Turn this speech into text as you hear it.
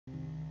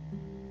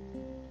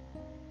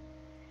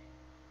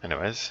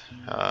Anyways,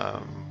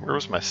 where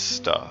was my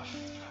stuff?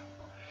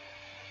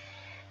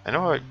 I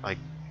know I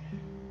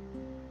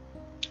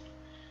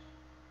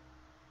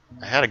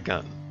had a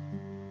gun.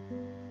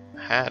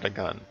 I had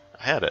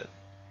it.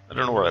 I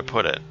don't know where I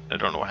put it. I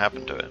don't know what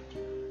happened to it.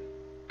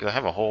 Because I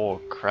have a whole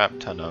crap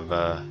ton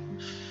of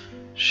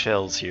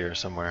shells here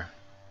somewhere.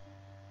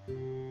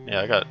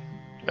 Yeah, I got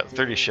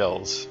 30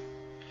 shells.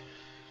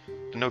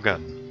 No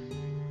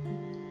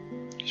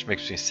gun. Which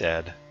makes me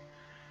sad.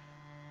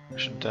 I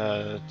should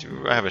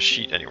do I have a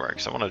sheet anywhere?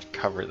 Because I want to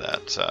cover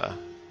that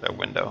that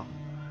window.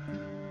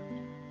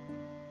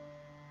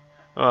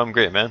 Oh, I'm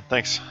great, man.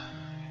 Thanks.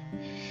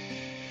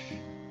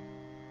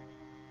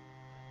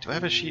 Do I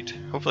have a sheet?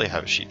 Hopefully I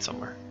have a sheet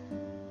somewhere.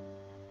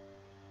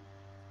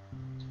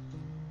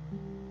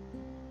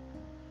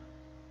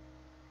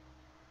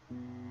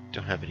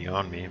 Don't have any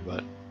on me,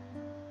 but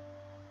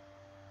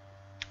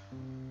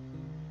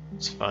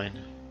it's fine.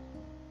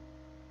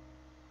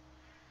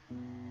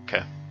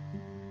 Okay.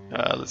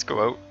 Let's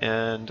go out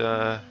and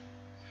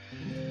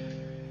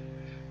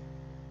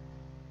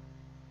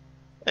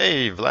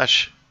hey,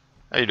 Vlash.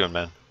 How you doing,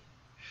 man?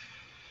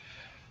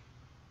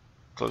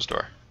 Closed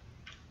door.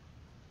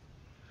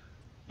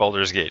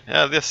 Baldur's Gate.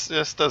 Yeah,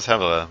 this does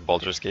have a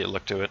Baldur's Gate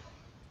look to it.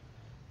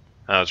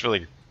 It's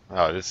really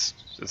it's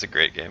a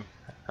great game.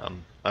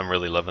 I'm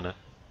really loving it.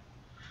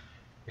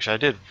 Actually, I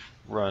did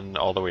run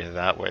all the way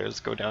that way.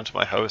 Let's go down to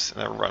my house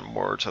and then run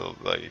more to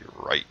the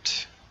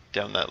right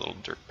down that little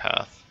dirt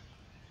path.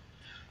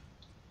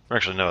 Or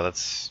actually, no,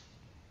 it's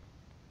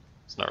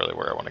not really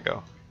where I want to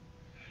go.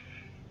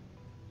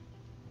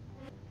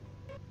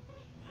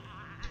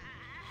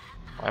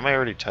 Why am I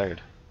already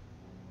tired?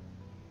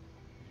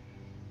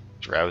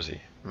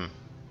 Drowsy.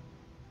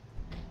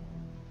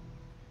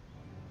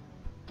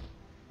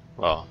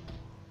 Well,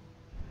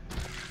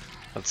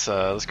 let's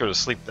go to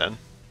sleep then.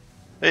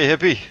 Hey,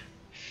 hippie.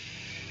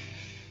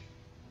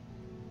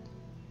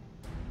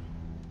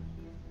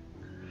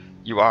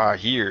 You are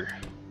here.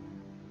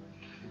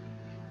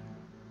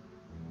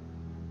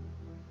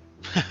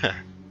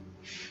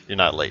 You're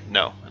not late.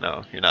 No,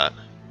 you're not.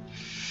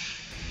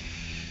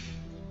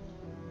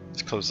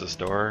 Let's close this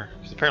door,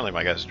 because apparently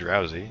my guy's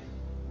drowsy.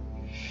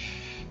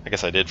 I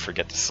guess I did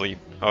forget to sleep.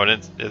 Oh,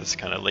 and it's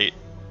kind of late.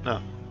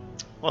 No.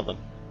 Well then.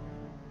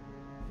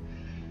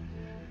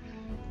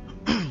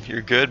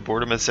 You're good?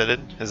 Boredom has set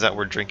in? Is that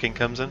where drinking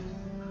comes in?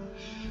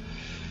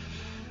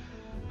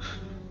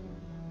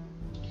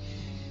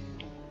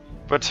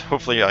 But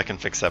hopefully I can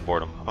fix that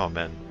boredom. Oh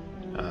man.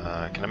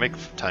 Can I make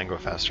time go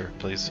faster,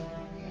 please?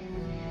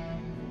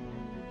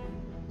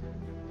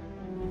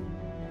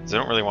 Because I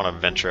don't really want to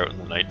venture out in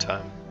the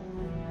nighttime.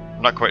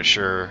 I'm not quite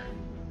sure.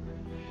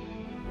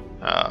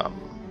 I'm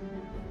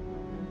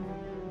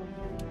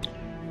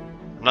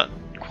not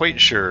quite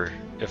sure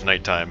if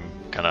nighttime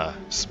kind of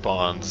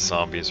spawns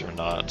zombies or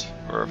not,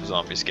 or if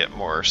zombies get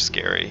more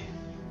scary.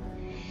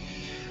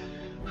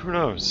 Who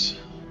knows?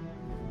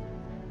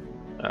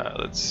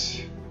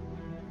 Let's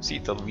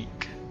eat the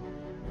leek.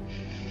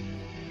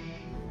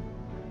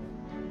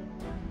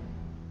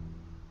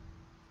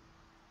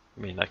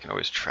 I mean, I can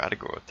always try to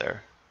go out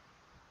there.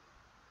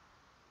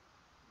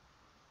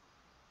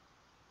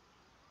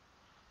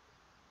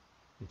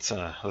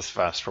 Let's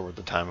fast forward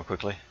the time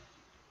quickly,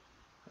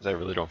 because I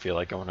really don't feel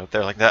like going out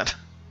there like that.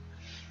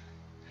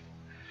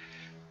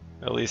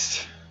 At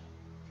least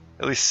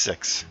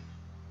 6.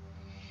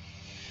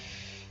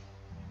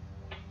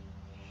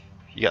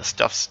 You got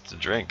stuffs to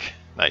drink.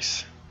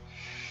 Nice.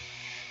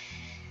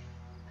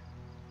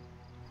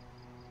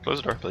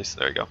 Close the door, please.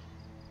 There you go.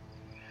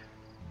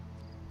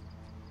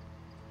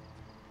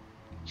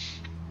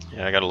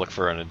 Yeah, I gotta look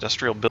for an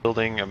industrial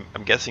building.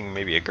 I'm guessing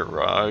maybe a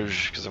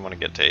garage, because I want to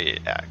get a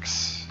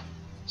axe,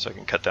 so I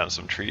can cut down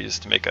some trees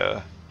to make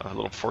a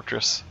little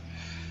fortress.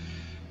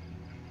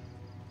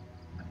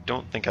 I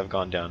don't think I've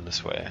gone down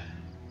this way.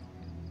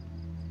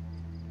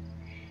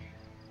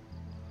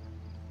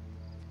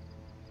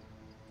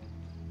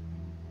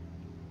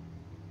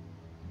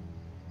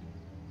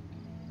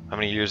 How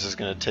many years is it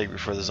going to take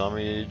before the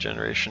zombie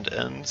generation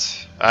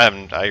ends? I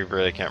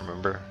really can't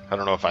remember. I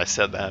don't know if I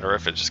said that or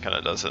if it just kind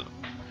of does it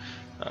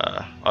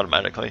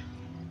automatically.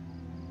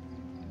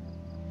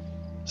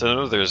 So I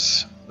know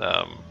there's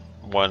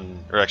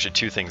one, or actually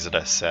 2 things that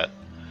I set.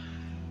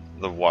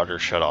 The water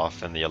shut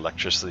off and the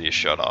electricity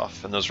shut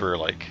off. And those were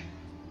like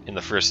in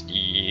the first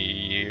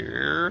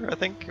year, I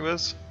think it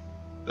was,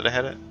 that I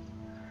had it.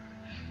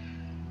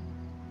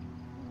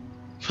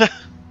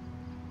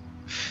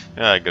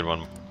 Yeah, good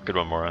one. Good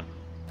one, moron.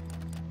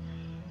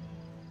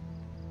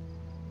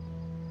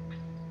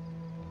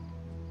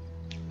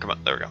 Come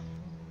on, there we go.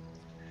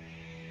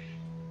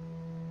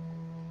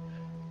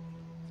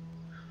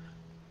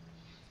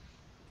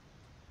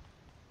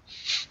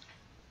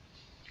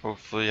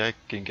 Hopefully I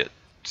can get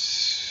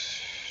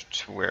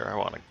to where I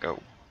want to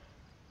go.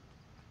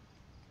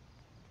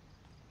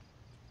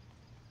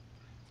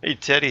 Hey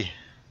Teddy,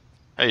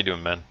 how you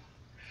doing, man?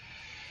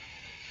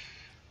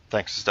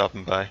 Thanks for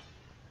stopping by.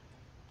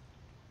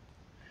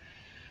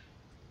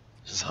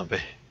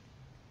 Zombie.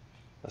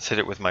 Let's hit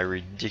it with my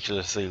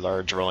ridiculously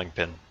large rolling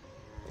pin.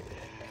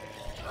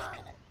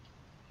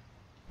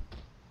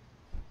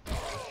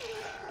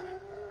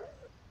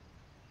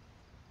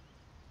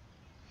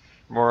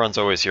 Moron's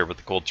always here with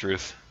the cold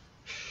truth.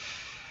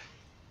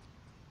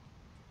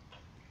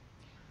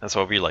 That's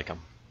why we like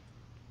them.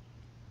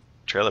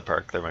 Trailer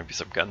park, there might be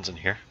some guns in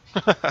here.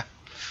 Let's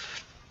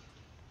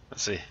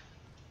see.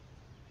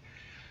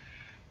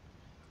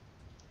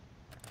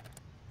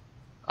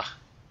 Ah,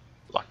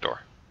 locked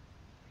door.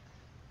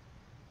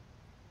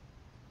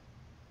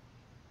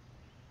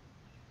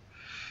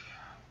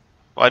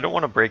 Well, I don't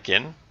want to break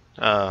in.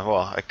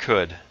 Well, I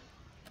could,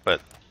 but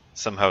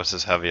some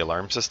houses have the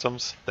alarm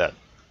systems that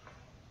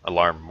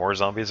alarm more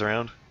zombies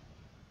around.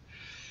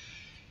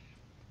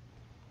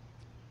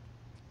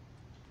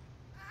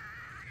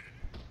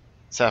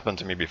 It's happened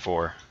to me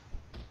before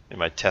in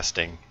my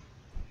testing.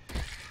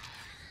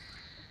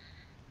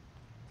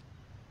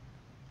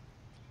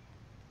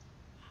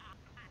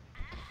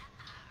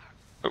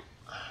 Oh,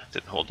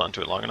 didn't hold on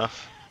to it long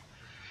enough.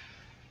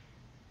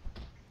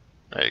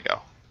 There you go.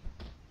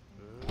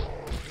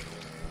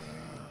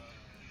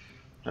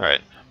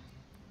 Alright.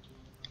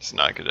 It's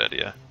not a good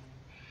idea.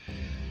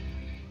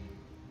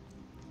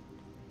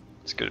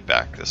 Let's get it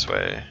back this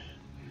way.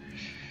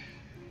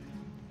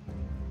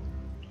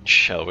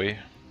 Shall we?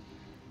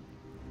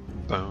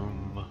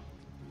 Boom.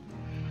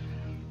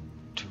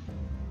 I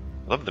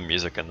love the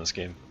music in this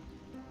game.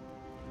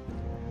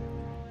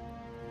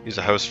 Use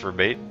a house for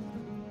bait?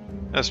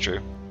 That's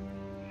true.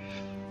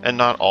 And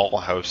not all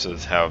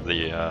houses have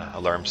the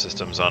alarm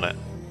systems on it.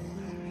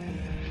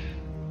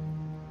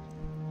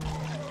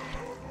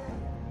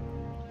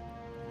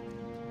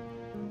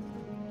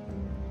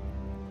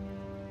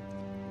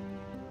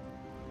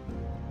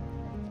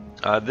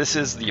 This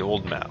is the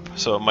old map,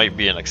 so it might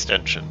be an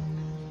extension.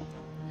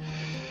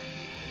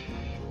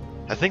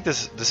 I think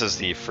this is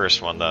the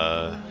first one.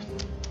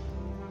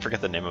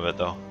 Forget the name of it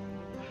though.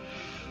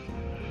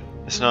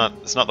 It's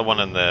not the one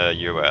in the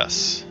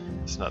US.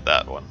 It's not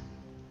that one.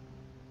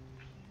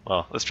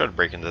 Well, let's try to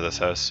break into this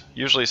house.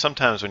 Usually,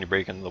 sometimes when you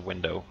break into the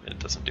window, it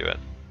doesn't do it.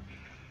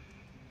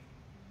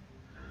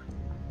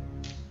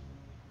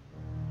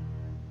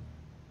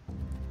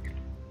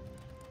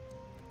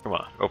 Come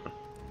on, open,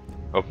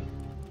 open,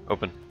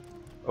 open,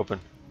 open.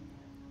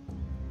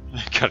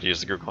 Gotta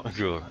use the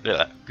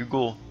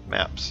Google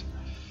Maps.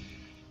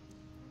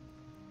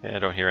 Yeah, I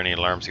don't hear any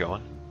alarms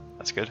going.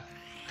 That's good.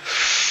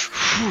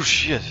 Whew,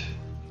 shit.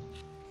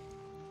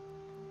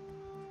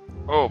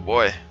 Oh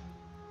boy.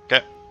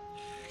 Okay.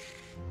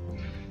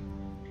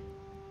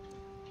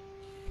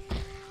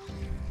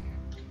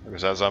 There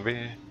goes that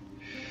zombie.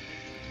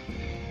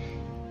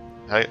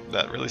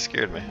 That really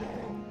scared me.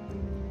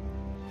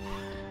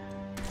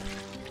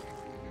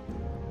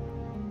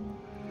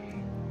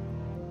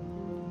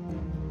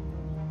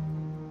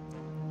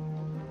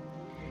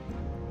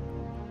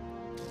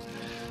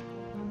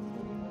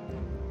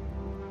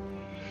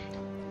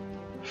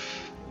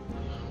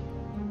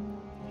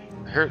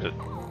 I heard a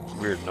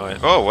weird noise.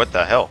 Oh, what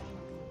the hell?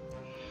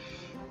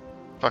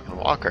 Fucking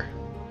walker.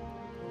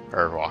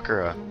 Or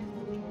walker,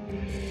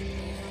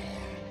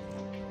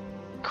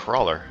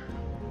 crawler.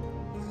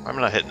 I'm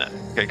not hitting it.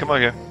 Okay, come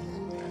on here.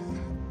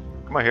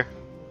 Come on here.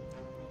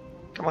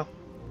 Come on.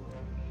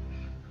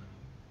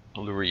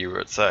 I'll lure you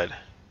outside.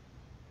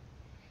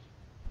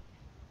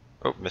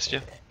 Oh, missed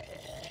you.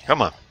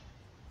 Come on.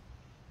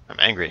 I'm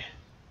angry.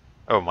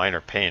 Oh,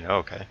 minor pain. Oh,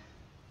 okay.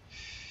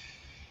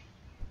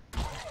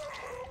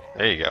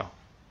 There you go.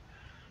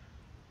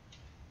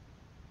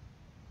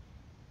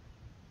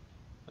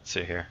 Let's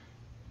see here.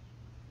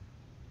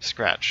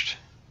 Scratched.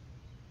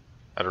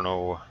 I don't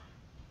know.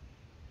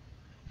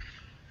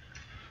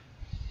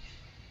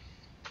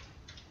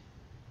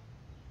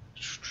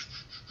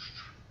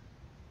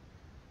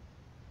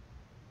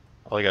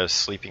 All I got is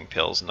sleeping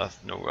pills, no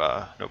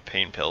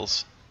pain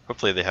pills.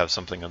 Hopefully they have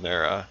something in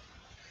their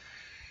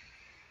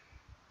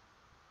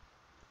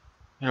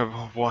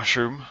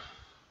washroom.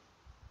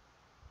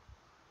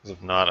 Because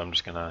if not, I'm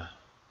just gonna.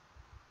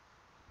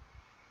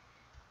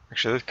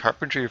 Actually, there's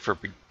carpentry for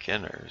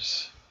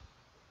beginners.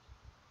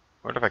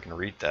 I wonder if I can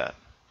read that.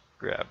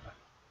 Grab.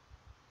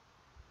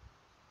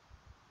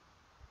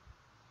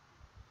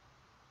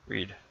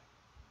 Read.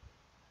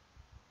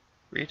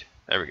 Read?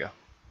 There we go.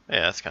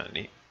 Yeah, that's kind of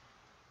neat.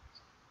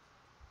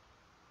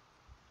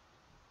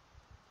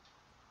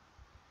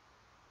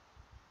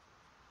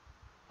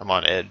 I'm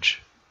on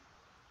edge.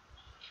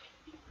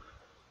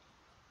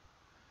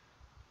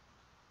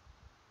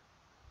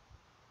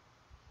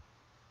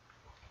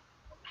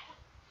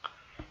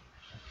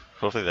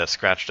 Hopefully that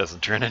scratch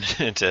doesn't turn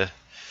into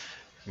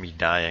me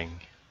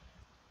dying.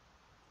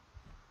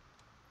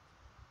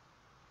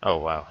 Oh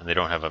wow, and they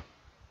don't have a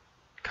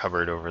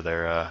cupboard over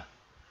their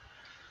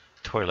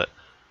toilet.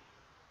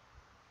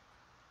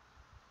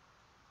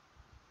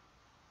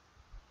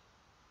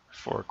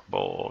 Fork,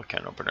 bowl,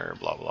 can opener,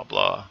 blah blah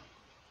blah.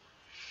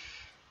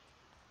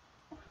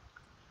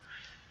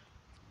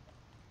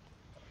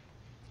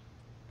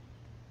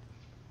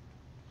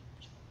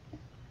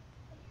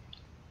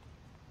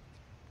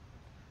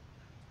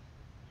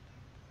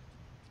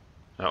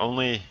 Now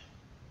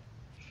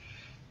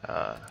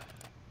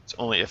it's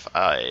only if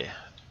I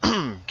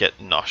get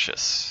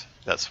nauseous.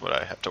 That's what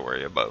I have to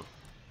worry about.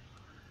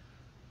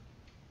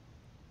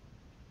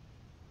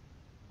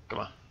 Come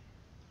on.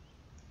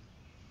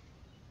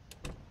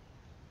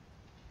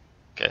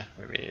 Okay,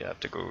 maybe I have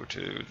to go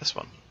to this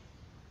one.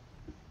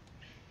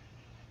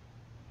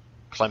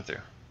 Climb through.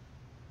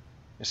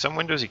 There's some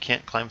windows you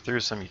can't climb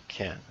through, some you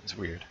can. It's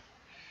weird.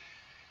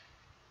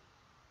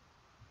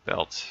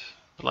 Belt,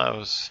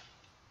 blouse,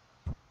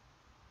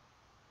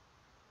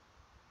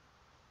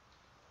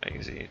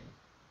 magazine.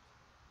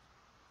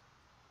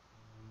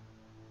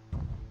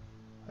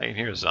 I can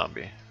hear a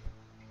zombie.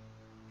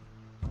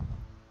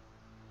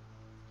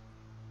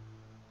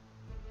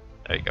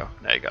 There you go.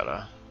 Now you got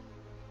a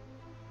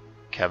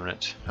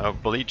cabinet. Oh,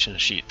 bleach and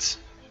sheets.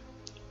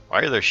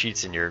 Why are there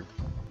sheets in your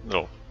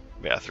little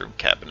bathroom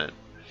cabinet?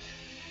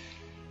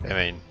 I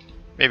mean,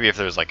 maybe if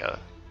there's like a...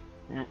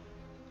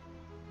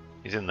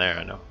 He's in there,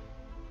 I know.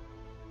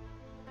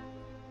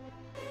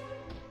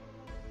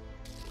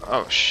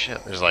 Oh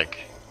shit, there's like...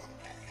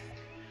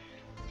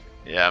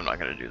 Yeah, I'm not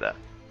gonna do that.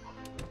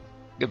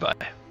 Goodbye.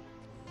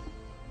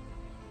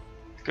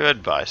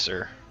 Goodbye,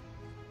 sir.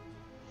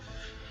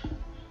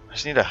 I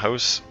just need a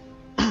house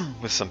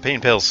with some pain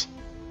pills.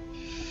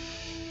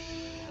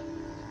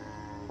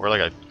 Or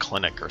like a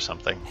clinic or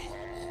something.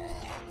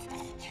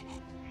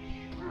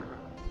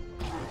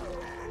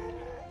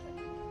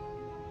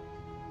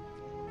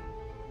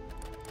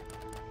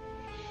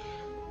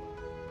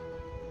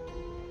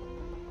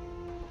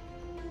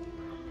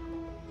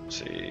 Let's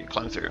see,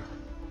 climb through.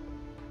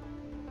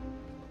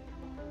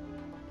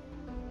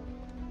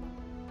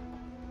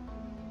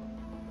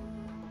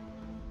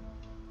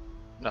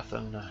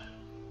 Nothing.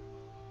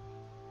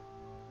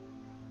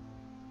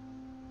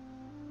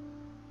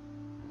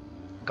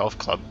 Golf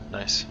club,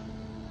 nice.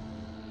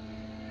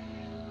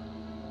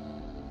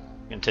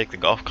 I'm gonna take the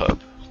golf club.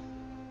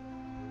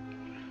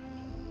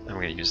 I'm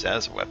gonna use that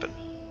as a weapon.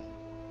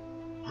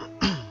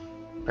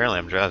 Apparently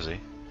I'm drowsy.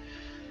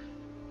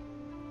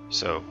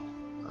 So,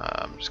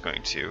 I'm just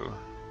going to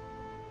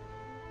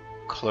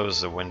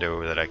close the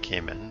window that I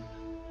came in.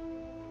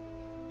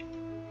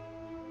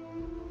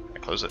 I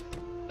close it.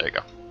 There you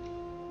go.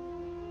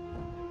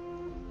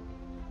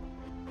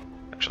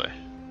 Actually,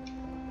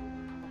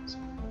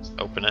 let's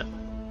open it.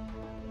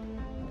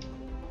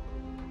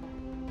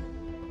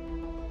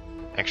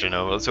 Actually,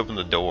 no, let's open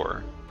the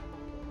door.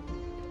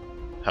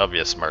 That'll be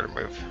a smarter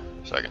move.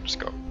 So I can just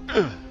go.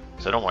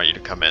 Because I don't want you to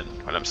come in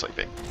when I'm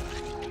sleeping.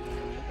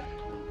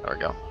 There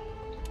we go.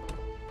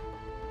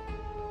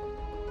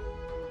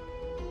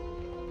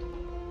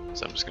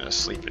 So I'm just going to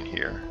sleep in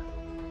here.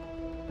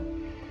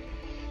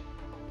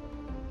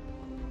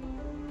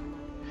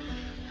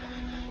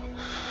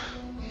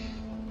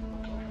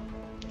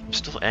 I'm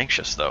still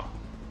anxious though.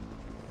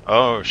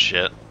 Oh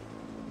shit.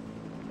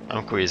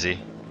 I'm queasy.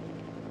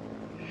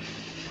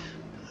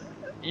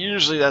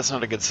 Usually that's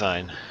not a good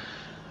sign.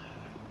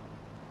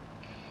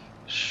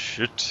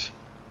 Shit.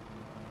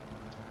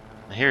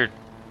 I hear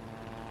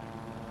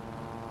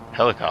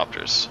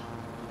helicopters.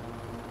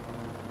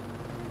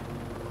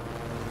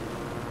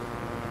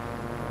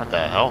 What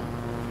the hell?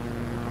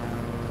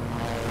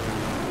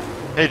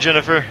 Hey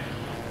Jennifer,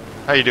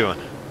 how you doing?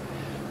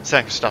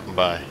 Thanks for stopping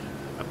by.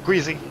 I'm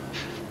queasy,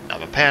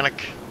 I'm a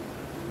panic,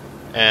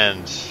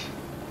 and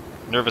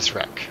nervous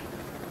wreck.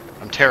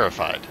 I'm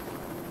terrified.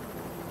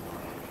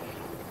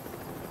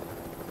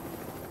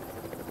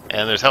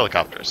 And there's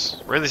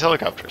helicopters. Where are these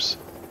helicopters?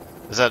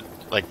 Is that,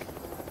 like...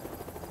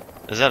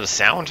 Is that a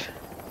sound?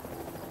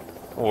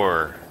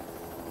 Or...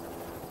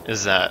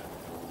 Is that,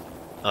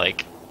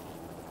 like...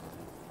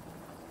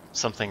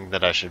 something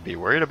that I should be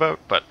worried about?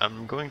 But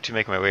I'm going to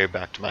make my way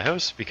back to my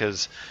house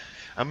because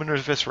I'm a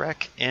nervous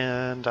wreck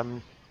and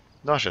I'm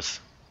nauseous.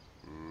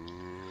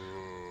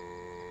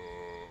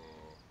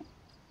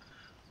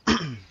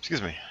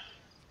 Excuse me.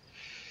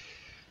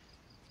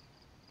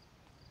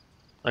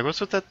 Like, what's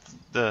with that...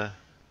 The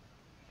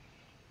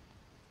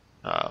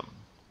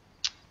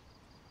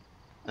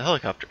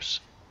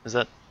helicopters. Is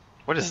that...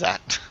 What is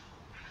that?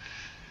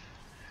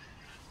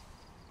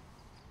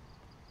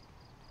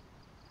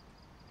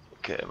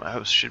 Okay, my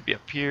house should be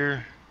up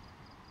here.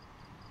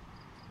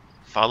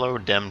 Follow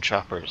dem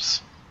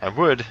choppers. I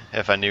would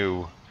if I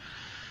knew,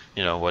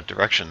 you know, what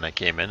direction they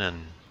came in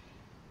and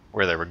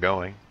where they were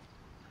going.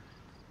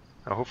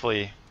 Now,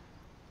 hopefully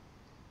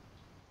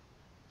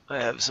I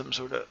have some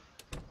sort of...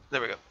 There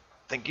we go.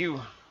 Thank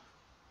you.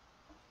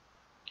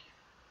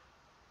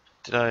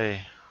 Did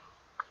I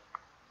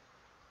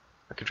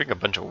could drink a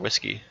bunch of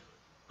whiskey.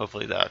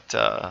 Hopefully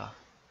that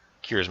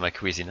cures my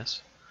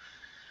queasiness.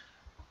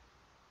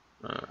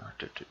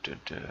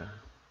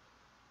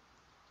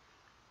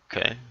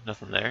 Okay,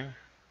 nothing there.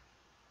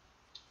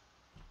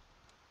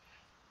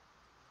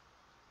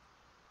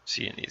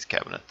 See in these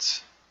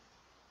cabinets.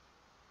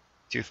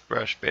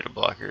 Toothbrush, beta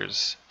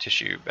blockers,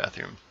 tissue,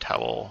 bathroom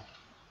towel.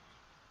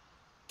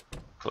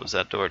 Close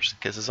that door just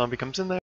in case a zombie comes in there.